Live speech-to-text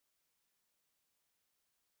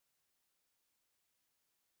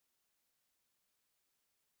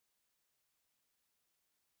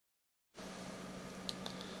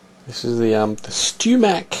This is the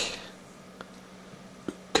Stewmac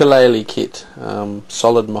Uke Kit,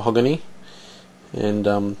 solid mahogany, and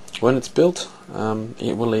when it's built,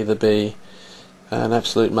 it will either be an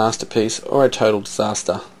absolute masterpiece or a total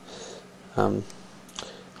disaster. I'm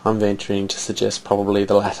venturing to suggest probably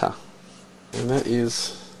the latter, and that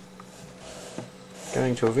is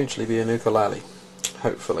going to eventually be an ukulele,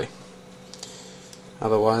 hopefully.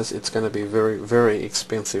 Otherwise, it's going to be very, very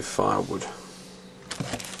expensive firewood.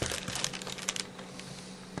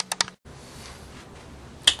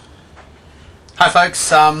 Hi folks,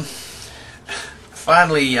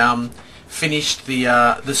 finally finished the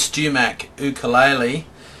Stewmac ukulele.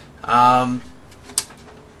 I'm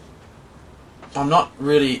not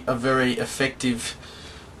really a very effective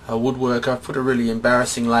woodworker. I've put a really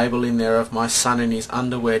embarrassing label in there of my son in his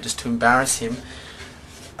underwear just to embarrass him.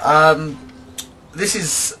 This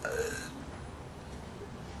is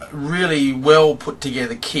a really well put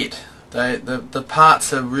together kit. The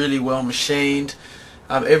parts are really well machined.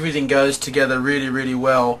 Everything goes together really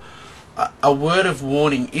well. A word of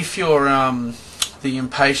warning: if you're the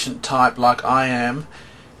impatient type like I am,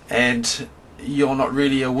 and you're not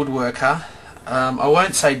really a woodworker, I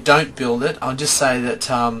won't say don't build it. I'll just say that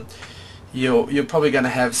you're probably going to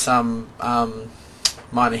have some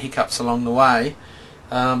minor hiccups along the way.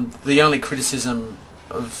 The only criticism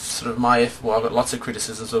of sort of my effort, well, I've got lots of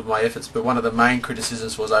criticisms of my efforts, but one of the main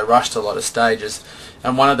criticisms was I rushed a lot of stages,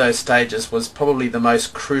 and one of those stages was probably the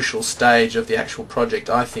most crucial stage of the actual project,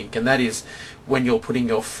 I think, and that is when you're putting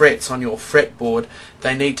your frets on your fretboard.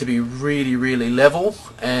 They need to be really level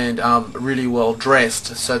and really well dressed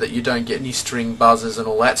so that you don't get any string buzzes and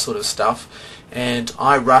all that sort of stuff. And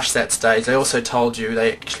I rushed that stage. They actually told you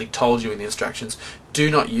in the instructions, do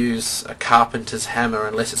not use a carpenter's hammer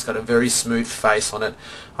unless it's got a very smooth face on it.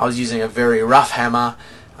 I was using a very rough hammer.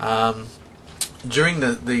 During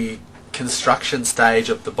the construction stage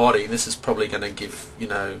of the body, this is probably going to give, you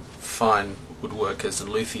know, fine woodworkers and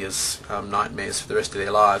luthiers nightmares for the rest of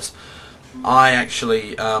their lives. I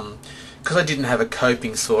actually, because I didn't have a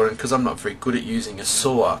coping saw and because I'm not very good at using a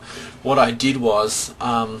saw, what I did was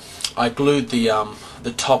I glued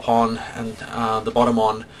the top on and the bottom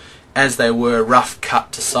on as they were rough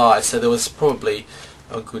cut to size, so there was probably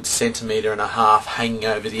a good 1.5 centimeters hanging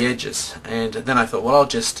over the edges. And then I thought, well, I'll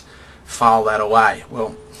just file that away.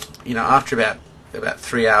 Well, you know, after about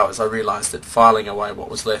 3 hours I realised that filing away what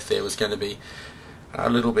was left there was going to be a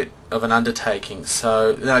little bit of an undertaking.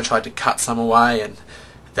 So then I tried to cut some away, and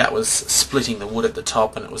that was splitting the wood at the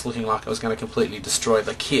top, and it was looking like I was going to completely destroy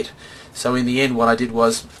the kit. So in the end, what I did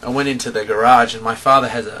was I went into the garage, and my father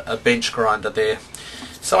has a bench grinder there.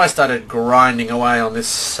 So I started grinding away on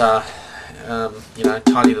this you know,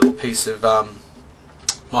 tiny little piece of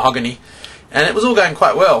mahogany, and it was all going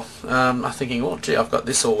quite well. I'm thinking, oh gee, I've got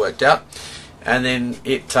this all worked out. And then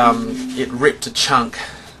it ripped a chunk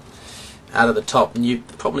out of the top, and you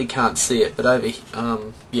probably can't see it, but over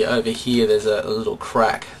here there's a little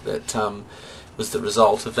crack that was the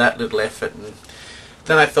result of that little effort. And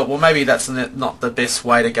then I thought, well, maybe that's not the best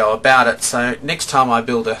way to go about it. So next time I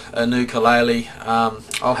build a ukulele,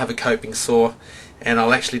 I'll have a coping saw, and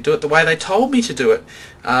I'll actually do it the way they told me to do it.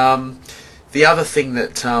 The other thing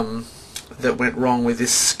that went wrong with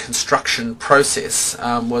this construction process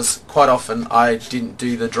was quite often I didn't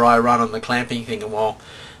do the dry run on the clamping thing. And well,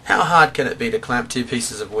 how hard can it be to clamp two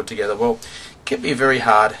pieces of wood together? Well, it can be very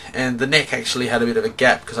hard, and the neck actually had a bit of a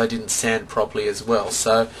gap because I didn't sand properly as well.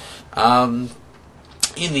 So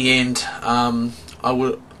in the end,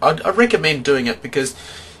 I'd recommend doing it, because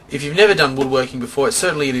if you've never done woodworking before, it's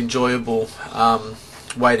certainly an enjoyable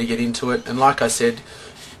way to get into it. And like I said,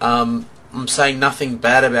 I'm saying nothing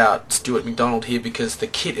bad about Stuart McDonald here, because the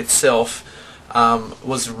kit itself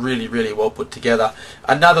was really well put together.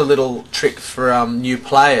 Another little trick for new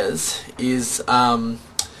players is the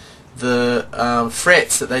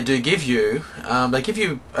frets that they do give you. They give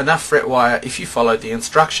you enough fret wire if you follow the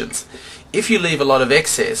instructions. If you leave a lot of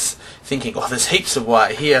excess, thinking, oh, there's heaps of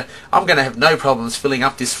wire here, I'm going to have no problems filling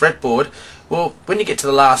up this fretboard, well, when you get to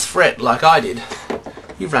the last fret, like I did,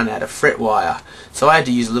 you've run out of fret wire. So I had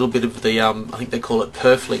to use a little bit of the, I think they call it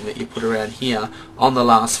purfling, that you put around here on the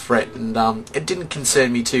last fret, and it didn't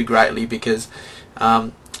concern me too greatly, because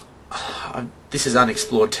this is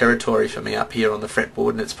unexplored territory for me up here on the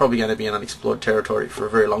fretboard, and it's probably going to be an unexplored territory for a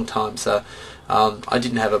very long time, so I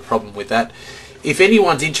didn't have a problem with that. If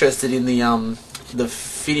anyone's interested in the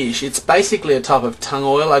finish, it's basically a type of tung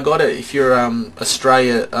oil. I got it if you're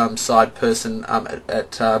Australia side person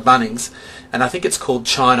at Bunnings, and I think it's called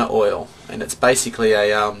China oil, and it's basically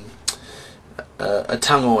a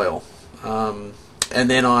tung oil. and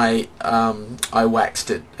then I waxed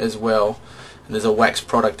it as well. And there's a wax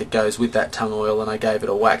product that goes with that tung oil, and I gave it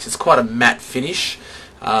a wax. It's quite a matte finish.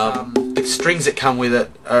 The strings that come with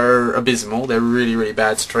it are abysmal. They're really, really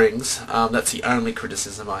bad strings. That's the only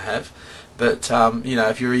criticism I have. But you know,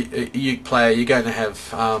 if you're a uke player, you're going to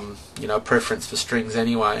have you know, a preference for strings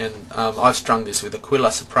anyway. And I've strung this with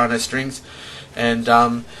Aquila soprano strings, and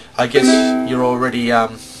I guess you're already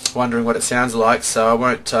wondering what it sounds like. So I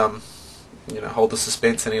won't you know, hold the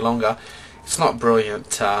suspense any longer. It's not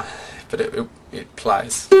brilliant, but it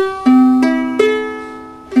plays.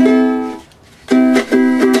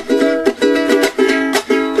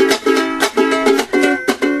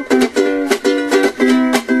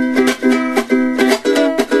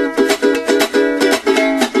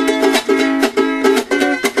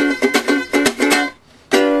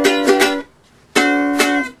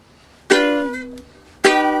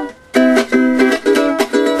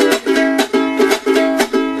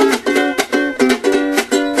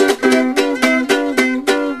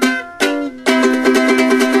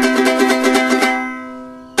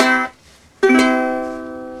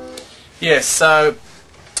 Yes, so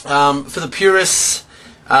for the purists,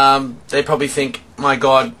 they probably think, my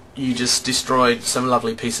God, you just destroyed some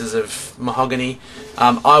lovely pieces of mahogany.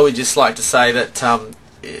 I would just like to say that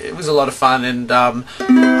it was a lot of fun, and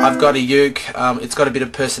I've got a uke. It's got a bit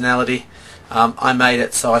of personality. I made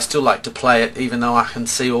it, so I still like to play it, even though I can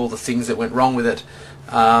see all the things that went wrong with it.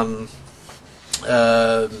 I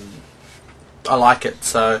like it,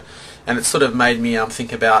 so, and it sort of made me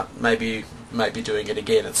think about maybe doing it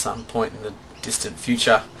again at some point in the distant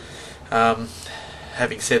future.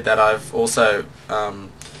 Having said that, I've also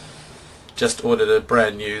just ordered a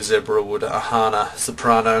brand new zebra wood Ahana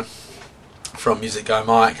soprano from Music Go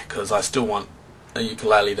Mike, because I still want a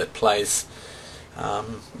ukulele that plays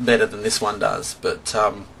better than this one does, but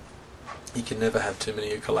you can never have too many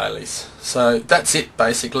ukuleles. So that's it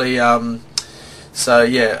basically. So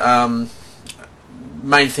yeah,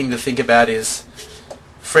 main thing to think about is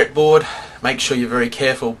fretboard. Make sure you're very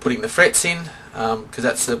careful putting the frets in, because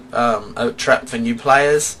that's a trap for new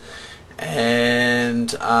players.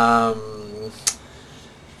 And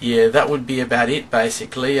yeah, that would be about it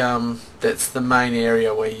basically. That's the main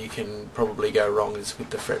area where you can probably go wrong, is with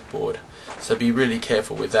the fretboard. So be really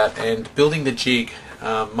careful with that. And building the jig,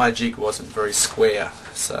 my jig wasn't very square,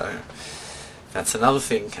 so that's another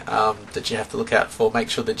thing that you have to look out for. Make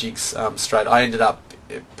sure the jig's straight. I ended up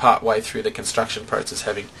part way through the construction process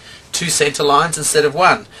having 2 centre lines instead of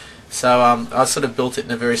 1. So I sort of built it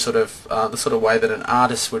in a very sort of the sort of way that an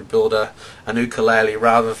artist would build an ukulele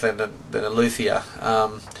rather than a luthier.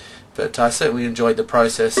 But I certainly enjoyed the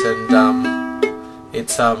process, and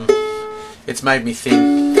it's made me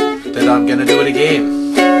think that I'm going to do it again.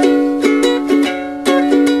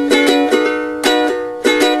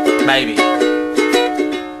 Maybe.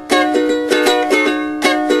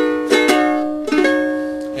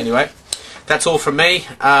 Anyway, that's all from me.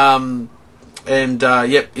 And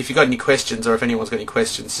yep, if you've got any questions, or if anyone's got any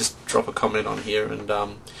questions, just drop a comment on here, and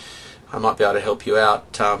I might be able to help you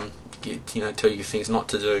out. You know, tell you things not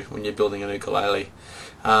to do when you're building an ukulele.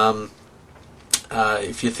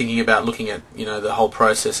 If you're thinking about looking at, you know, the whole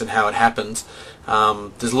process and how it happens,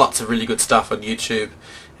 there's lots of really good stuff on YouTube.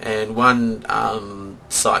 And one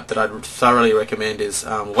site that I'd thoroughly recommend is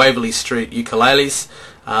Waverley Street Ukuleles.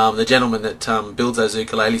 The gentleman that builds those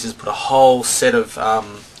ukuleles has put a whole set of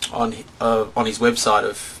on his website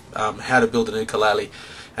of how to build an ukulele,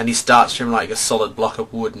 and he starts from like a solid block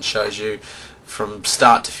of wood and shows you from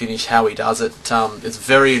start to finish how he does it. It's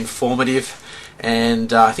very informative,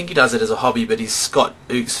 and I think he does it as a hobby, but he's got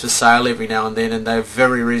ukes for sale every now and then, and they're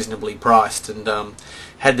very reasonably priced. And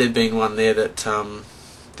had there been one there that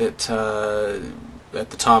at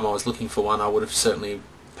the time I was looking for one, I would have certainly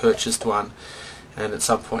purchased one, and at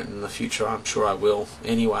some point in the future I'm sure I will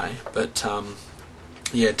anyway. But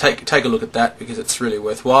yeah, take a look at that, because it's really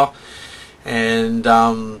worthwhile. And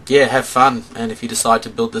yeah, have fun. And if you decide to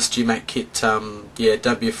build the Stewmac kit, yeah,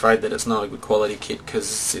 don't be afraid that it's not a good quality kit,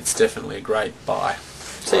 because it's definitely a great buy.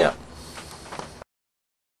 See ya.